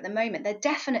coming through at the moment, they're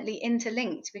definitely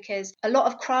interlinked because a lot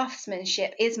of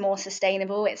craftsmanship is more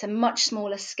sustainable. It's a much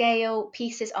smaller scale.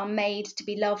 Pieces are made to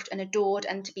be loved and adored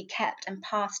and to be kept and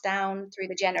passed down through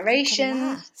the And to generations.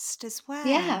 last as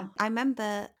Yeah. well. I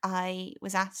remember I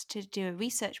was asked to do a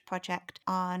research project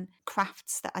on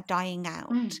crafts that are dying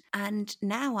out, Mm. and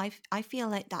now I feel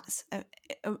like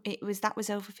that was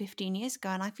over 15 years ago,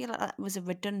 and I feel like that was a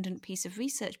redundant piece of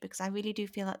research because I really do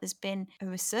feel like there's been a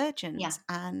Yeah. resurgence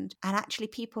and actually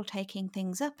people taking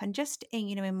things up, and just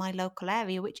in my local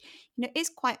area, which is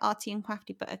quite arty and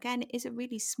crafty, but again, it is a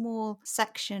really small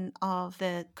section of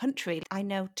the country. I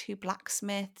know 2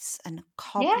 blacksmiths and Yeah.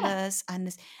 cobblers,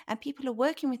 and people are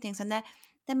working with things, and they're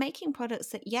making products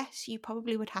that, yes, you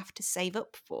probably would have to save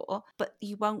up for, but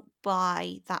you won't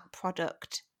buy that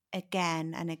product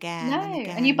again and again No. and And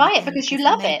again you and buy it again because you because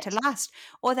they're love made to it. last,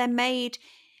 or they're made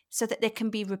so that they can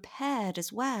be repaired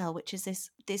as well, which is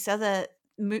this other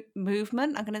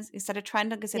movement. I'm going to, instead of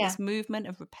trend, I'm going to say Yeah. this movement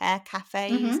of repair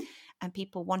cafes and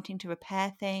people wanting to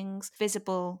repair things.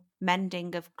 Visible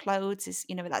mending of clothes is,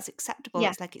 that's acceptable. Yeah.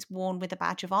 It's like it's worn with a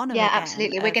badge of honor Yeah, again.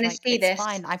 absolutely. We're Of going to like, see it's this.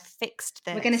 fine, I've fixed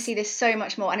this. We're going to see this so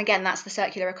much more. And again, that's the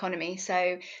circular economy.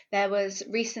 So there was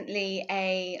recently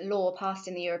a law passed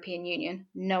in the European Union.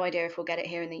 No idea if we'll get it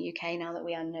here in the UK now that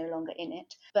we are no longer in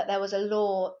it. But there was a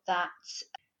law that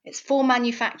it's for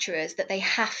manufacturers that they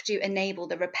have to enable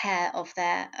the repair of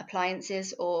their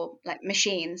appliances or like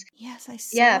machines. Yes, I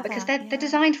saw Yeah, because that. they're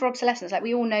designed for obsolescence. Like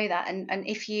we all know that. And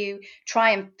if you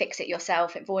try and fix it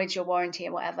yourself, it voids your warranty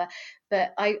or whatever.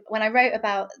 But when I wrote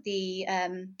about the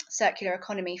circular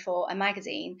economy for a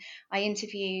magazine, I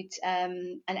interviewed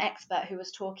an expert who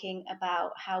was talking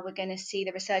about how we're going to see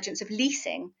the resurgence of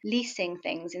leasing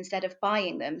things instead of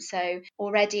buying them. So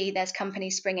already there's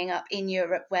companies springing up in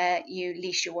Europe where you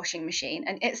lease your washing machine.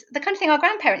 And it's the kind of thing our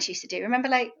grandparents used to do. Remember,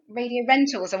 like Radio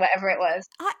Rentals or whatever it was?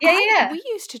 We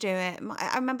used to do it.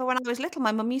 I remember when I was little,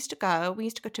 my mum we used to go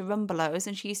to Rumbelows,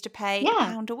 and she used to pay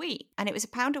 £1 a week, and it was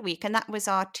 £1 a week, and that was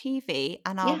our TV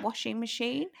and our washing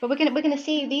machine. But we're gonna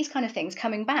see these kind of things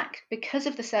coming back because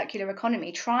of the circular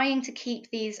economy, trying to keep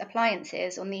these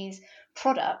appliances on these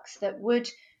products that would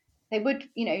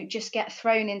just get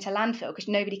thrown into landfill because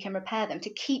nobody can repair them, to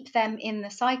keep them in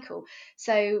the cycle.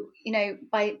 So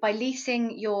by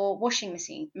leasing your washing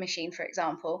machine, for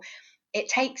example, it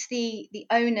takes the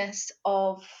onus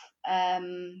of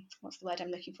what's the word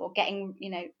I'm looking for?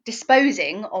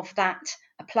 Disposing of that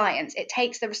appliance. It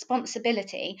takes the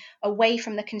responsibility away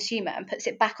from the consumer and puts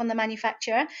it back on the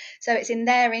manufacturer. So it's in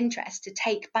their interest to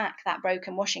take back that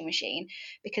broken washing machine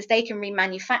because they can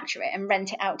remanufacture it and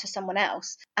rent it out to someone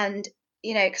else. And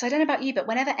because I don't know about you, but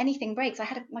whenever anything breaks,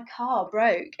 my car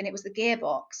broke and it was the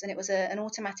gearbox, and it was an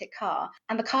automatic car,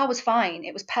 and the car was fine.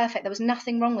 It was perfect. There was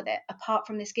nothing wrong with it apart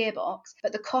from this gearbox.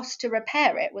 But the cost to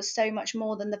repair it was so much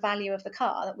more than the value of the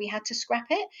car that we had to scrap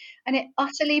it. And it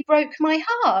utterly broke my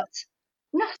heart.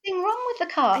 Nothing wrong with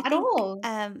the car at all.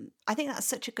 I think that's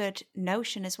such a good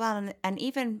notion as well. And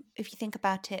even if you think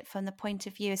about it from the point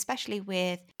of view, especially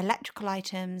with electrical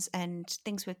items and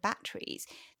things with batteries,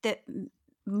 that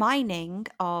mining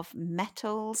of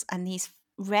metals and these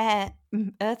rare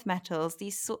earth metals,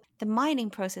 the mining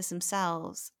process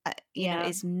themselves,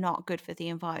 is not good for the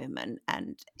environment,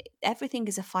 and everything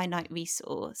is a finite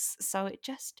resource. So it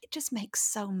just makes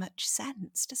so much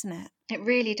sense, doesn't it? It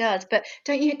really does. But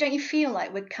don't you feel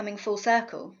like we're coming full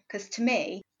circle? Because to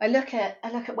me, I look at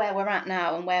where we're at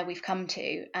now and where we've come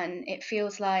to, and it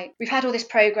feels like we've had all this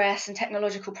progress and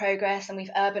technological progress, and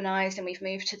we've urbanized and we've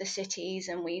moved to the cities,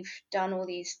 and we've done all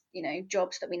these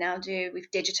jobs that we now do. We've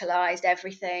digitalized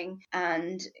everything,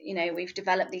 and we've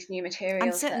developed these new materials.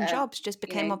 And certain jobs just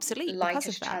became obsolete because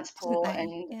of that, transport,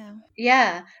 didn't they?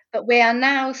 Yeah. But we are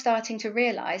now starting to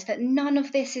realize that none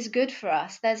of this is good for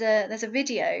us. There's a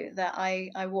video that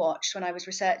I watched when I was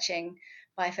researching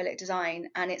biophilic design,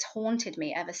 and it's haunted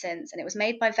me ever since. And it was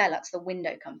made by Velux, the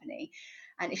window company.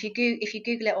 And if you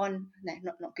Google it on, no,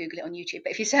 not Google it on YouTube,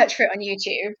 but if you search for it on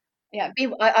YouTube,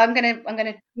 I'm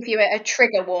gonna give you a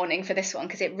trigger warning for this one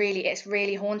because it's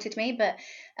really haunted me. But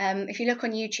if you look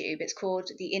on YouTube, it's called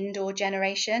The Indoor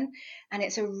Generation, and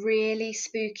it's a really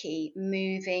spooky,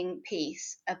 moving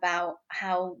piece about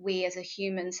how we as a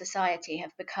human society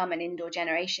have become an indoor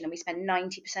generation, and we spend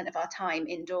 90% of our time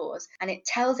indoors. And it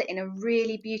tells it in a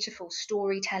really beautiful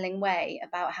storytelling way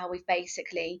about how we've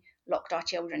basically locked our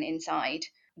children inside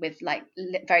with like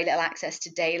very little access to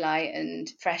daylight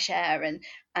and fresh air,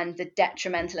 and the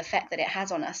detrimental effect that it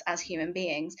has on us as human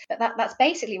beings. But that's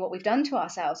basically what we've done to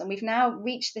ourselves. And we've now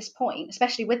reached this point,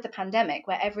 especially with the pandemic,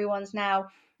 where everyone's now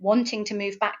wanting to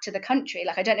move back to the country.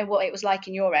 Like, I don't know what it was like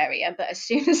in your area, but as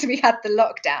soon as we had the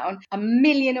lockdown,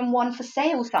 1,000,001 for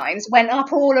sale signs went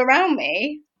up all around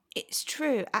me. It's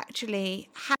true, actually.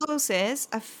 Houses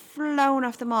have flown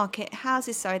off the market.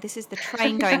 Sorry, this is the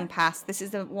train going past. This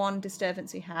is the one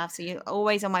disturbance we have. So you're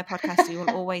always on my podcast, you will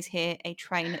always hear a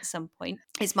train at some point.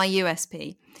 It's my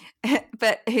USP.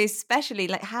 But especially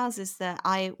like houses that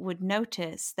I would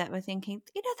notice that we're thinking,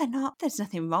 there's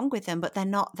nothing wrong with them, but they're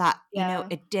not that,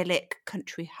 idyllic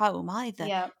country home either.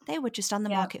 Yeah. They were just on the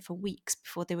market for weeks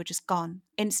before they were just gone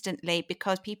instantly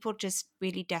because people just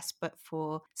really desperate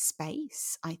for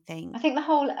space, I think the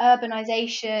whole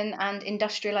urbanization and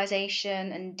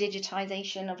industrialization and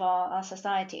digitization of our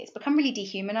society, it's become really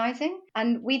dehumanizing.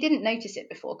 And we didn't notice it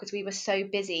before because we were so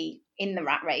busy in the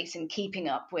rat race and keeping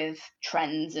up with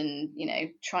trends and,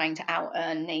 trying to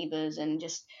out-earn neighbors. And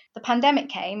just the pandemic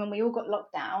came and we all got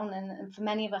locked down. And for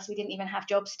many of us, we didn't even have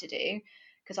jobs to do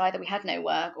because either we had no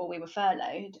work or we were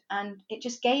furloughed. And it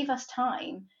just gave us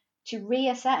time to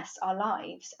reassess our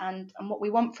lives and what we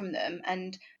want from them.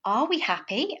 And are we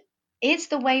happy? Is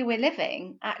the way we're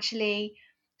living actually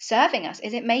serving us?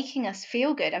 Is it making us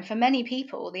feel good? And for many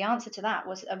people, the answer to that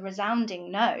was a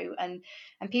resounding no. And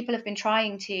people have been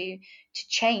trying to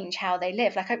change how they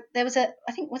live. Like there was I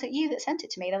think, was it you that sent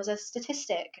it to me? There was a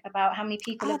statistic about how many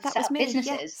people Ah, have that set was up me.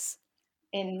 businesses Yes.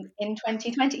 in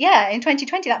 2020. Yeah, in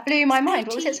 2020, that blew It's my mind.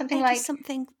 What was it? 80, Something 80 like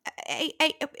something.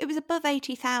 It was above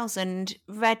 80,000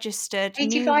 registered,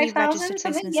 newly 85,000, registered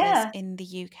something. businesses Yeah, in the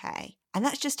UK, and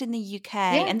that's just in the UK.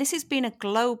 yeah. And this has been a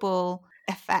global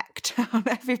effect on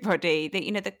everybody.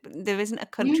 That there isn't a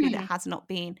country that Mm. has not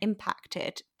been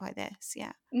impacted by this.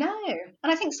 Yeah. No.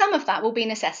 And I think some of that will be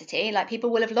necessity. Like people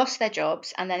will have lost their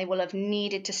jobs and then they will have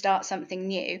needed to start something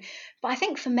new. But I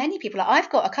think for many people, like I've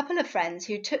got a couple of friends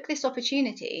who took this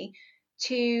opportunity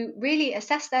to really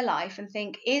assess their life and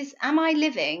think, am I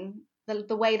living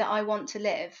the way that I want to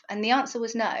live? And the answer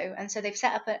was no. And so they've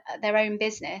set up their own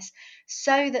business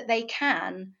so that they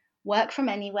can work from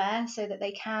anywhere, so that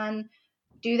they can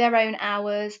do their own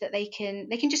hours, that they can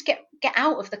just get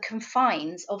out of the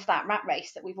confines of that rat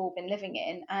race that we've all been living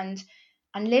in, and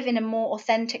live in a more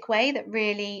authentic way that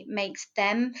really makes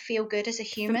them feel good as a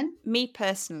For human. me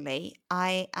personally,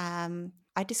 I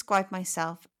describe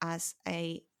myself as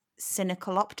a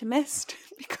cynical optimist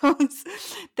because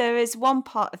there is one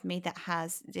part of me that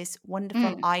has this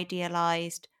wonderful Mm,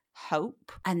 idealized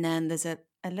hope, and then there's a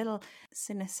little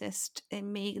cynicist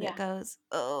in me that yeah, goes,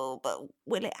 oh, but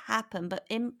will it happen? But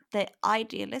in the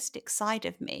idealistic side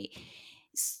of me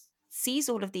sees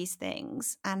all of these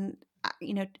things, and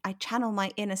I channel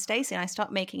my inner Stacey and I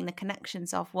start making the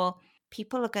connections of, well,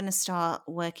 people are going to start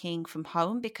working from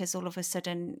home because all of a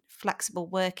sudden flexible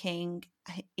working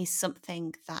is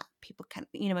something that people can,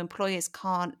 employers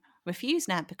can't refuse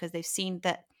now because they've seen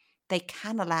that they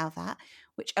can allow that,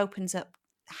 which opens up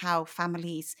how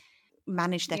families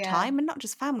manage their yeah. time, and not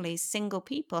just families, single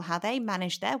people, how they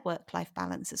manage their work-life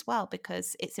balance as well,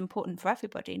 because it's important for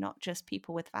everybody, not just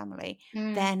people with family.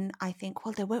 Mm. Then I think,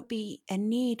 well, there won't be a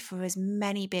need for as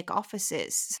many big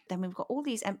offices. Then we've got all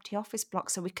these empty office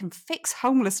blocks, so we can fix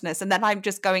homelessness. And then I'm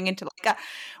just going into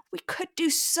we could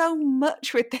do so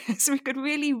much with this. We could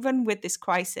really run with this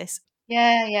crisis.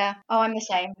 Yeah, yeah. Oh, I'm the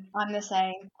same. I'm the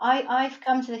same. I've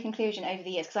come to the conclusion over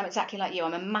the years, because I'm exactly like you.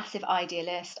 I'm a massive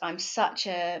idealist. I'm such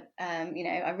a,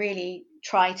 I really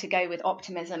try to go with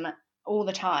optimism all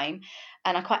the time.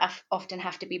 And I quite often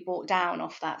have to be brought down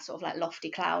off that sort of like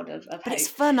lofty cloud of But it's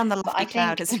hope. fun on the But lofty I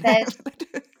cloud, think if isn't there's,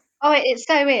 it? oh, it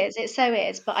so is. It so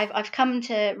is. But I've come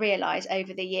to realize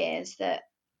over the years that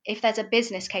if there's a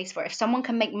business case for it, if someone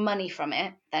can make money from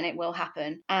it, then it will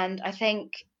happen. And I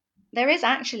think there is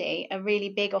actually a really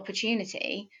big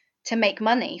opportunity to make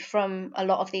money from a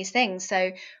lot of these things.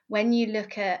 So when you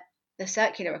look at the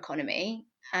circular economy,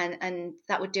 and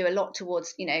that would do a lot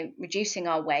towards, reducing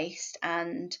our waste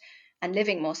and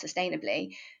living more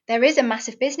sustainably, there is a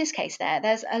massive business case there.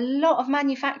 There's a lot of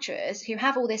manufacturers who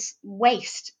have all this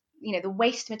waste, the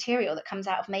waste material that comes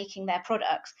out of making their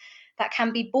products, that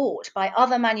can be bought by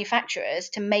other manufacturers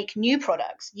to make new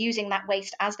products using that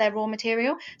waste as their raw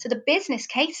material. So the business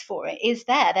case for it is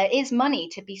there. There is money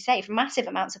to be saved, massive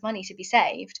amounts of money to be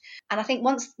saved. And I think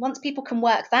once people can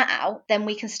work that out, then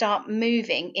we can start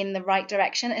moving in the right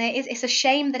direction. And it's a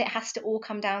shame that it has to all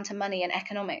come down to money and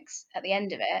economics at the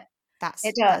end of it. It That's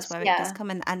does, where it does yeah. come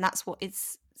in, and that's what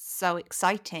is so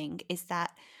exciting, is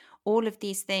that all of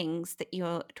these things that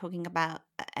you're talking about,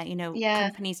 Yeah,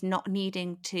 companies not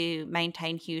needing to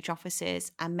maintain huge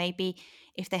offices, and maybe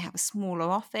if they have a smaller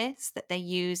office that they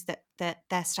use, that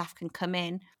their staff can come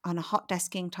in on a hot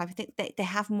desking type of thing, they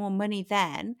have more money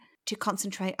then to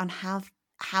concentrate on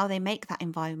how they make that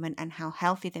environment and how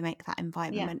healthy they make that yeah,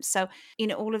 environment. So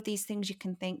all of these things, you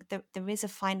can think that there is a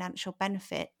financial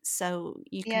benefit, so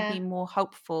you can be yeah. more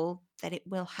hopeful that it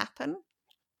will happen.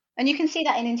 And you can see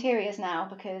that in interiors now,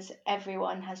 because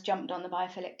everyone has jumped on the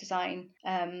biophilic design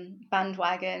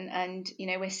bandwagon, and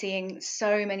we're seeing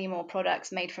so many more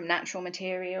products made from natural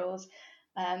materials,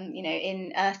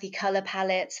 in earthy color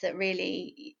palettes that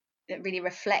really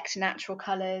reflect natural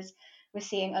colors. We're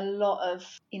seeing a lot of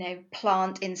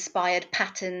plant inspired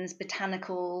patterns,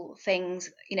 botanical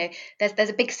things. There's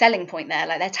a big selling point there.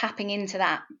 Like they're tapping into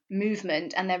that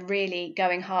movement, and they're really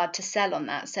going hard to sell on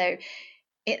that. So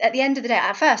at the end of the day,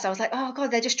 at first I was like, oh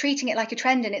God, they're just treating it like a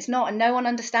trend, and it's not, and no one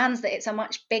understands that it's a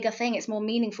much bigger thing. It's more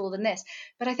meaningful than this.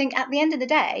 But I think at the end of the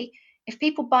day, if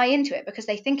people buy into it because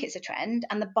they think it's a trend,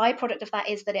 and the byproduct of that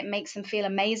is that it makes them feel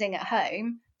amazing at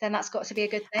home, then that's got to be a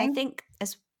good I thing. think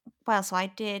as well, so I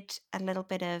did a little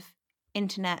bit of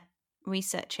internet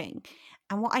researching,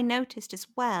 And what I noticed as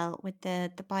well with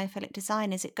the biophilic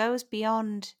design is it goes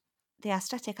beyond the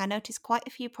aesthetic. I noticed quite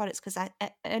a few products because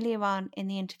earlier on in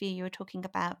the interview you were talking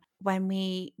about when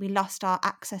we lost our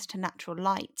access to natural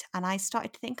light, and I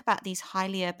started to think about these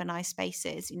highly urbanized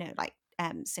spaces, like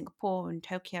Singapore and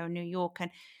Tokyo and New York,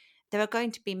 and there are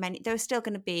going to be there are still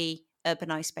going to be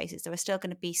urbanized spaces. There are still going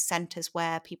to be centers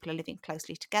where people are living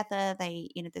closely together.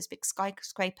 There's big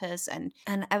skyscrapers, and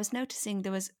I was noticing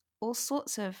there was all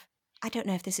sorts of, I don't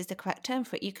know if this is the correct term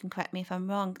for it, you can correct me if I'm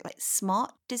wrong, like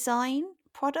smart design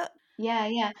product. Yeah,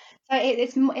 yeah. So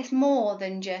it's more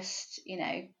than just,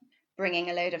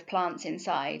 bringing a load of plants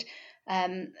inside.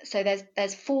 So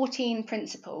there's 14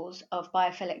 principles of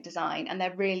biophilic design, and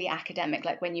they're really academic.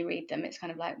 Like when you read them, it's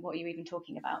kind of like, what are you even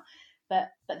talking about? But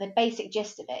the basic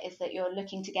gist of it is that you're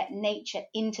looking to get nature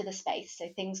into the space. So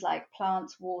things like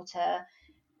plants, water,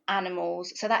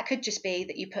 animals. So that could just be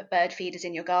that you put bird feeders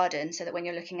in your garden so that when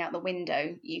you're looking out the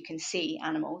window, you can see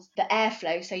animals. The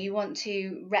airflow, so you want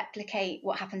to replicate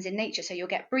what happens in nature. So you'll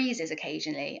get breezes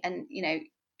occasionally, and,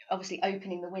 obviously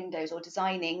opening the windows or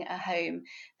designing a home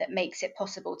that makes it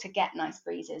possible to get nice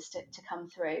breezes to come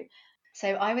through. So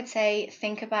I would say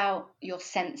think about your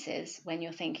senses when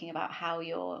you're thinking about how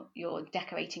you're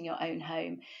decorating your own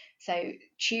home. So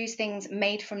choose things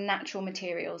made from natural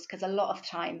materials, because a lot of the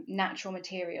time natural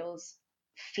materials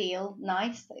feel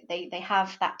nice. They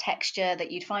have that texture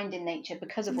that you'd find in nature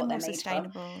because of And they're what they're more made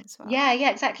from. sustainable as well. Yeah,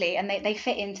 yeah, exactly. And they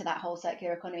fit into that whole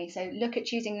circular economy. So look at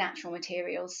choosing natural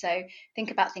materials. So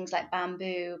think about things like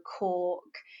bamboo, cork,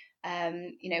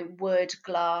 wood,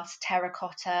 glass,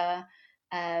 terracotta,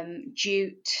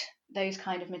 jute, those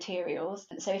kind of materials.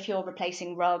 So if you're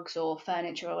replacing rugs or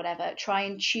furniture or whatever, try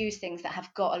and choose things that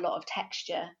have got a lot of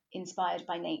texture inspired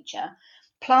by nature.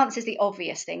 Plants is the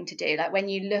obvious thing to do. Like when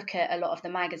you look at a lot of the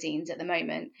magazines at the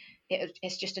moment,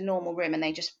 it's just a normal room and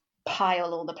they just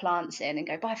pile all the plants in and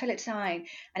go biophilic design,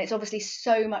 and it's obviously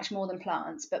so much more than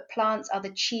plants, but plants are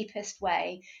the cheapest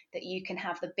way that you can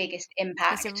have the biggest It's a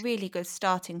impact. really good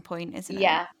starting point, isn't it?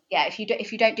 Yeah,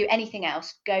 if you don't do anything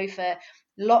else, go for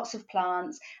lots of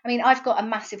plants. I mean, I've got a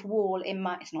massive wall in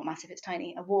my, it's not massive, it's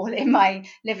tiny, a wall in my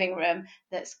living room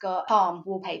that's got palm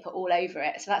wallpaper all over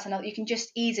it. So that's another, you can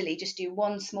just easily just do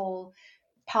one small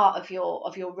part of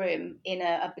your room in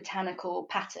a botanical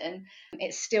pattern.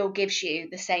 It still gives you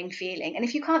the same feeling. And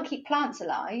if you can't keep plants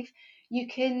alive, you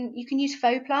can use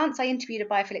faux plants. I interviewed a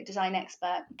biophilic design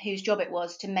expert whose job it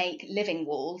was to make living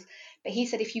walls, but he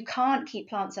said if you can't keep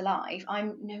plants alive,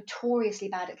 I'm notoriously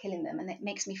bad at killing them, and it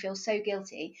makes me feel so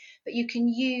guilty. But you can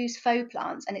use faux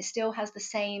plants, and it still has the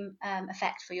same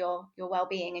effect for your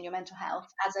well-being and your mental health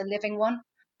as a living one.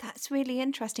 That's really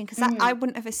interesting because I Mm.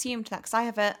 wouldn't have assumed that, because I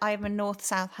have a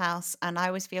north-south house and I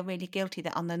always feel really guilty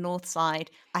that on the north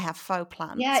side I have faux Yeah,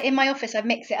 plants. in my office, I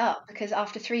mix it up because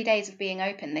after 3 days of being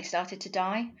open, they started to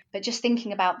die. But just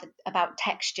thinking about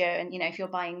texture, and if you're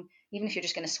buying, even if you're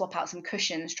just going to swap out some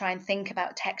cushions, try and think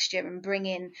about texture and bring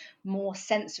in more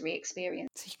sensory experience.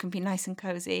 So you can be nice and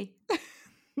cozy.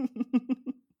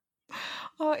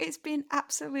 Oh, it's been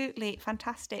absolutely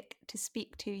fantastic to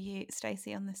speak to you,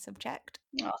 Stacey, on this subject.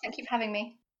 Oh, thank you for having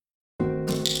me.